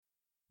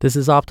This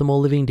is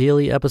Optimal Living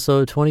Daily,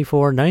 episode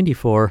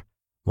 2494,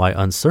 Why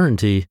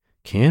Uncertainty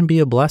Can Be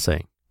a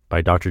Blessing,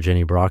 by Dr.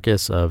 Jenny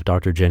Brockis of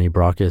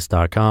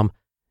drjennybrockis.com.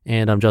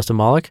 And I'm Justin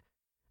Malik,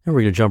 and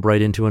we're going to jump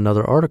right into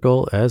another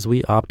article as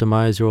we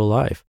optimize your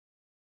life.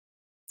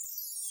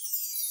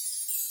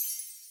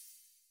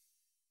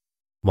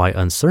 Why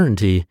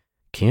Uncertainty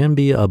Can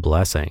Be a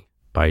Blessing,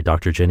 by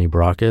Dr. Jenny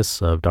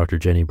Brockis of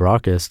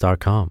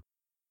drjennybrockis.com.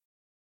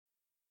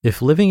 If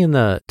living in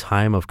the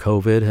time of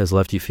COVID has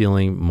left you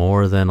feeling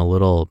more than a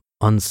little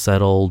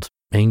unsettled,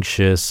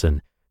 anxious,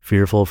 and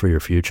fearful for your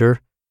future,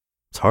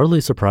 it's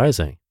hardly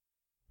surprising.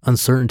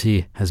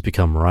 Uncertainty has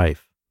become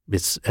rife.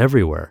 It's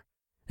everywhere.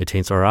 It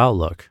taints our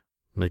outlook.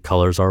 It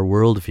colors our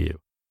worldview.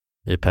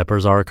 It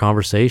peppers our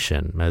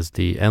conversation as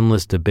the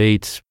endless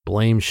debate,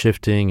 blame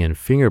shifting, and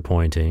finger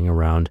pointing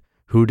around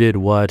who did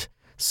what,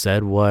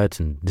 said what,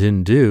 and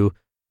didn't do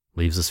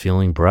leaves us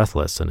feeling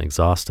breathless and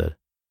exhausted.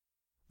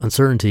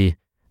 Uncertainty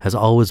has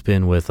always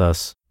been with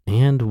us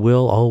and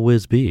will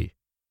always be.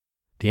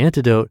 The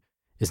antidote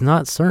is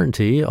not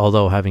certainty,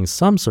 although having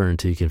some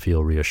certainty can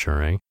feel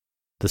reassuring.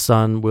 The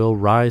sun will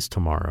rise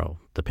tomorrow.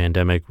 The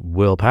pandemic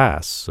will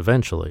pass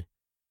eventually.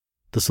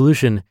 The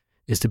solution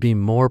is to be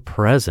more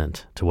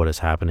present to what is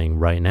happening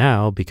right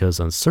now, because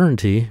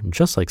uncertainty,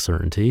 just like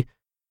certainty,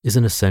 is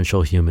an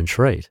essential human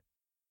trait.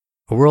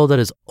 A world that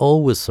is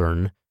always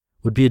certain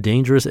would be a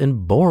dangerous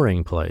and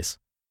boring place.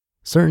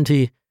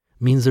 Certainty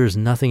means there's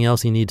nothing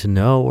else you need to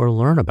know or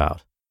learn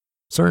about.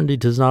 Certainty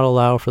does not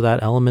allow for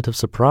that element of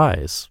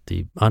surprise,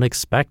 the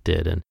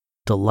unexpected, and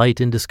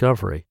delight in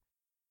discovery.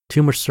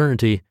 Too much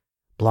certainty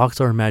blocks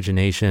our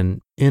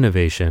imagination,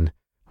 innovation,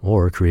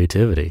 or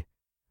creativity.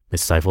 It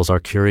stifles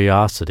our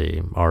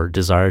curiosity, our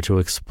desire to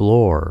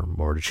explore,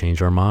 or to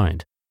change our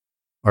mind.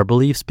 Our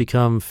beliefs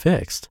become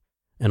fixed,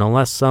 and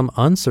unless some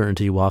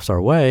uncertainty wafts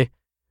our way,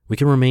 we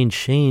can remain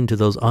chained to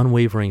those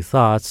unwavering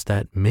thoughts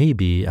that may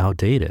be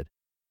outdated.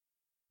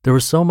 There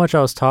was so much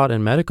I was taught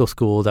in medical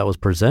school that was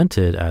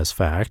presented as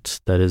fact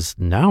that is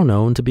now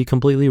known to be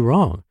completely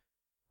wrong.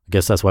 I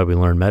guess that's why we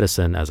learn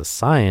medicine as a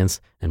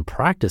science and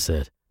practice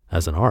it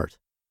as an art.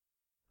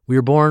 We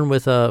are born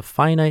with a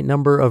finite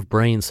number of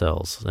brain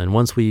cells, and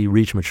once we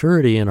reach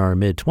maturity in our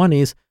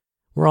mid-20s,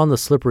 we're on the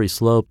slippery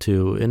slope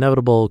to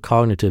inevitable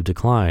cognitive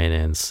decline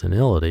and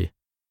senility.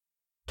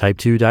 Type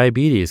 2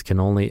 diabetes can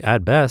only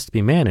at best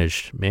be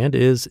managed and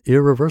is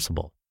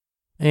irreversible.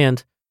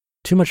 And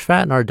too much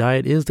fat in our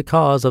diet is the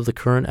cause of the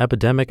current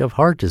epidemic of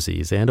heart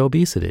disease and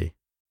obesity.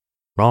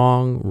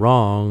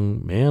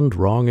 Wrong, and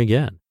wrong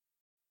again.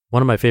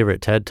 One of my favorite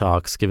TED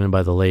Talks given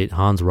by the late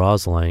Hans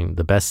Rosling,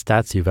 The Best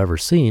Stats You've Ever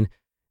Seen,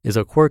 is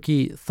a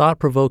quirky,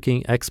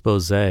 thought-provoking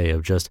expose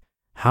of just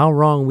how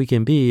wrong we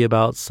can be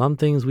about some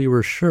things we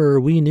were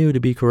sure we knew to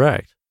be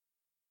correct.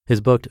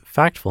 His book,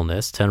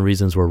 Factfulness, 10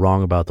 Reasons We're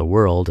Wrong About the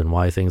World and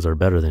Why Things Are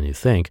Better Than You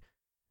Think,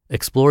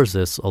 explores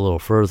this a little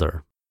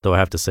further. Though I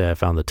have to say I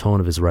found the tone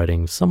of his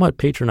writing somewhat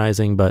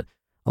patronizing, but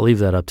I'll leave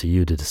that up to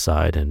you to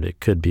decide, and it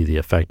could be the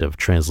effect of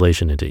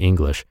translation into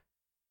English.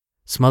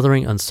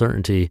 Smothering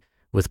uncertainty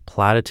with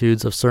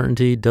platitudes of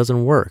certainty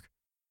doesn't work.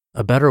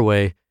 A better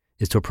way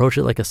is to approach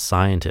it like a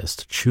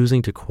scientist,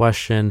 choosing to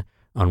question,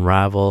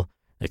 unravel,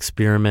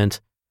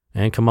 experiment,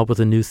 and come up with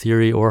a new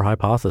theory or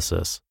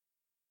hypothesis.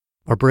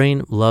 Our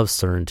brain loves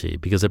certainty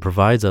because it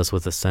provides us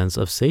with a sense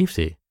of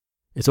safety.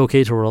 It's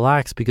okay to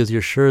relax because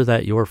you're sure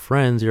that your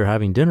friends you're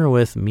having dinner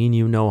with mean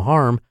you no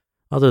harm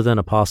other than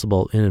a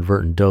possible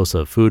inadvertent dose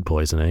of food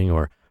poisoning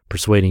or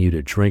persuading you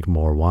to drink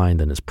more wine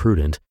than is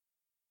prudent.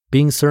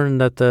 Being certain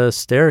that the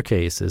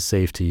staircase is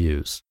safe to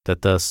use,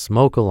 that the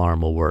smoke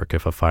alarm will work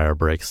if a fire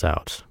breaks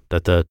out,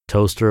 that the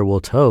toaster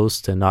will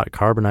toast and not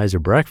carbonize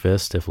your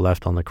breakfast if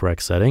left on the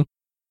correct setting,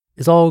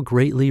 is all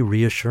greatly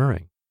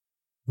reassuring.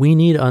 We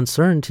need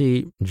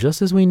uncertainty just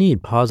as we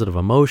need positive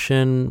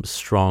emotion,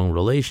 strong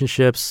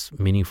relationships,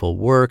 meaningful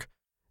work,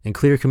 and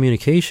clear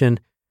communication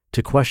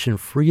to question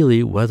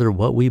freely whether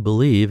what we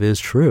believe is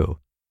true.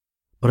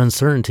 But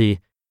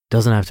uncertainty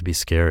doesn't have to be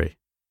scary.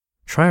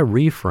 Try a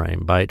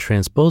reframe by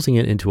transposing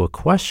it into a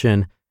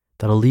question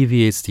that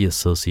alleviates the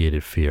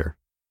associated fear.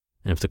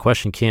 And if the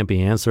question can't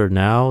be answered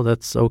now,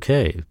 that's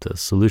okay. The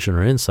solution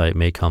or insight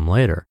may come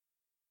later.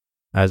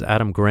 As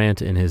Adam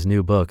Grant in his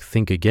new book,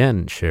 Think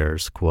Again,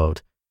 shares,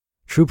 quote,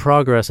 "True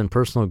progress and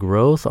personal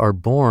growth are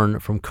born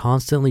from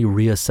constantly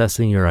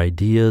reassessing your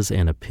ideas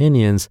and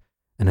opinions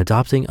and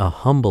adopting a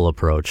humble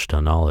approach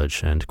to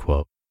knowledge," end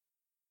quote.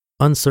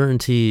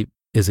 Uncertainty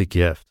is a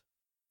gift.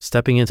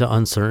 Stepping into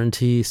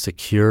uncertainty,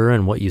 secure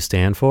in what you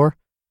stand for,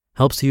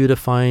 helps you to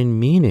find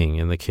meaning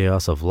in the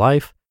chaos of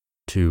life,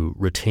 to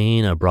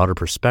retain a broader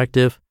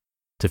perspective,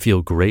 to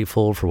feel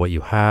grateful for what you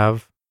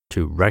have,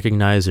 to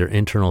recognize your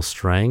internal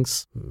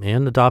strengths,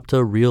 and adopt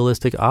a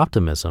realistic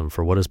optimism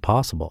for what is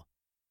possible.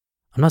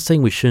 I'm not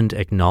saying we shouldn't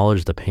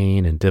acknowledge the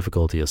pain and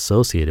difficulty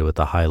associated with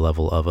the high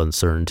level of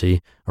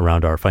uncertainty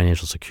around our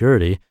financial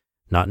security,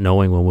 not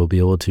knowing when we'll be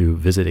able to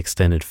visit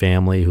extended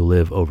family who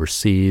live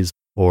overseas,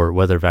 or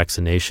whether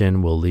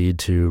vaccination will lead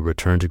to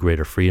return to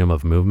greater freedom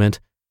of movement.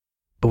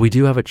 But we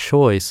do have a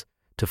choice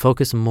to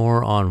focus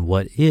more on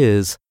what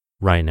is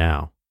right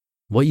now,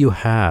 what you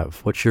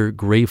have, what you're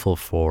grateful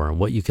for, and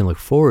what you can look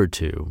forward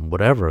to,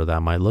 whatever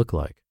that might look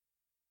like.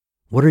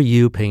 What are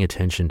you paying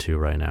attention to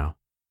right now?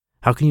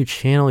 How can you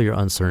channel your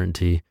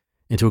uncertainty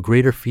into a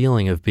greater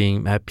feeling of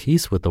being at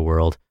peace with the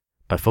world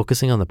by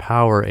focusing on the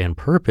power and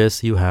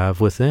purpose you have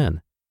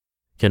within?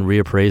 Can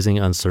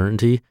reappraising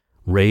uncertainty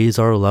raise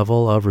our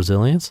level of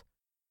resilience?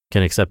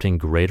 Can accepting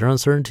greater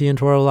uncertainty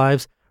into our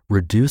lives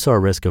reduce our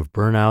risk of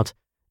burnout,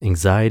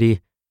 anxiety,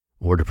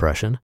 or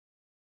depression?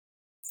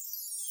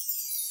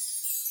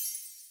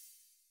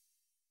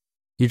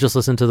 You just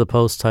listened to the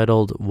post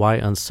titled Why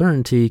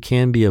Uncertainty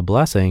Can Be a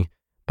Blessing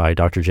by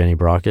Dr. Jenny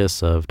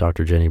Brockis of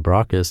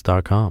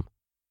drjennybrockis.com.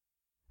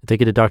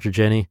 Thank you to Dr.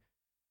 Jenny.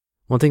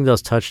 One thing that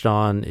was touched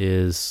on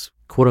is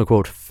quote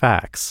unquote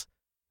facts.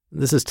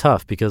 This is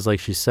tough because, like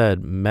she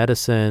said,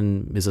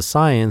 medicine is a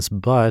science,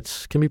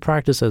 but can be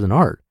practiced as an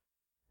art.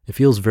 It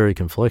feels very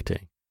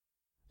conflicting.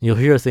 You'll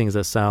hear things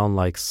that sound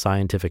like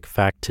scientific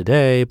fact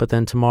today, but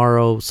then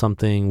tomorrow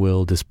something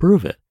will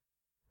disprove it.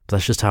 But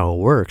that's just how it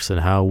works and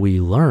how we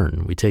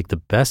learn. We take the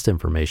best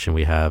information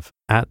we have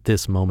at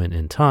this moment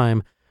in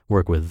time,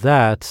 work with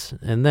that,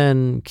 and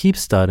then keep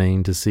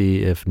studying to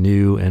see if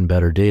new and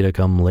better data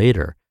come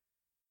later.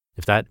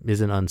 If that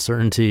isn't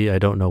uncertainty, I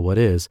don't know what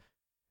is.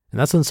 And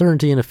that's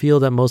uncertainty in a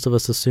field that most of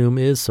us assume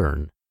is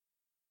certain.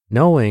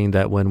 Knowing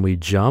that when we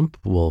jump,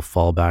 we'll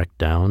fall back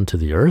down to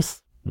the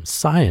earth,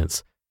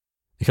 science.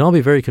 It can all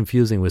be very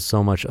confusing with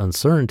so much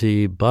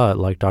uncertainty, but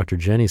like Dr.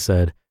 Jenny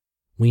said,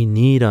 we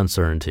need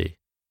uncertainty,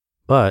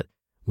 but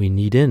we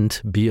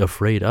needn't be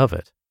afraid of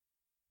it.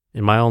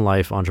 In my own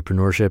life,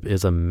 entrepreneurship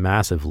is a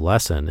massive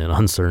lesson in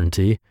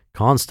uncertainty,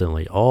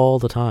 constantly, all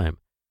the time.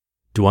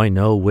 Do I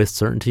know with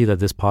certainty that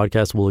this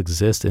podcast will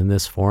exist in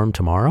this form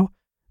tomorrow?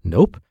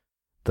 Nope.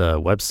 The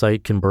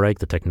website can break,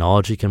 the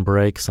technology can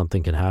break,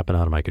 something can happen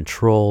out of my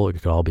control,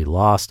 it could all be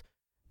lost.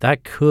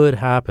 That could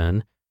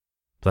happen,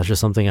 but that's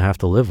just something I have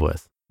to live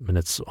with, and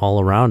it's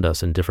all around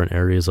us in different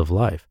areas of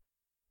life.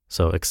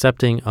 So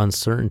accepting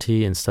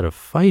uncertainty instead of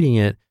fighting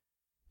it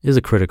is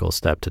a critical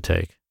step to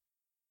take.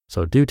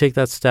 So do take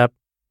that step.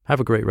 Have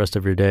a great rest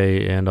of your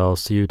day, and I'll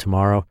see you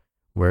tomorrow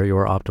where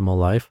your optimal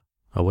life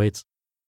awaits.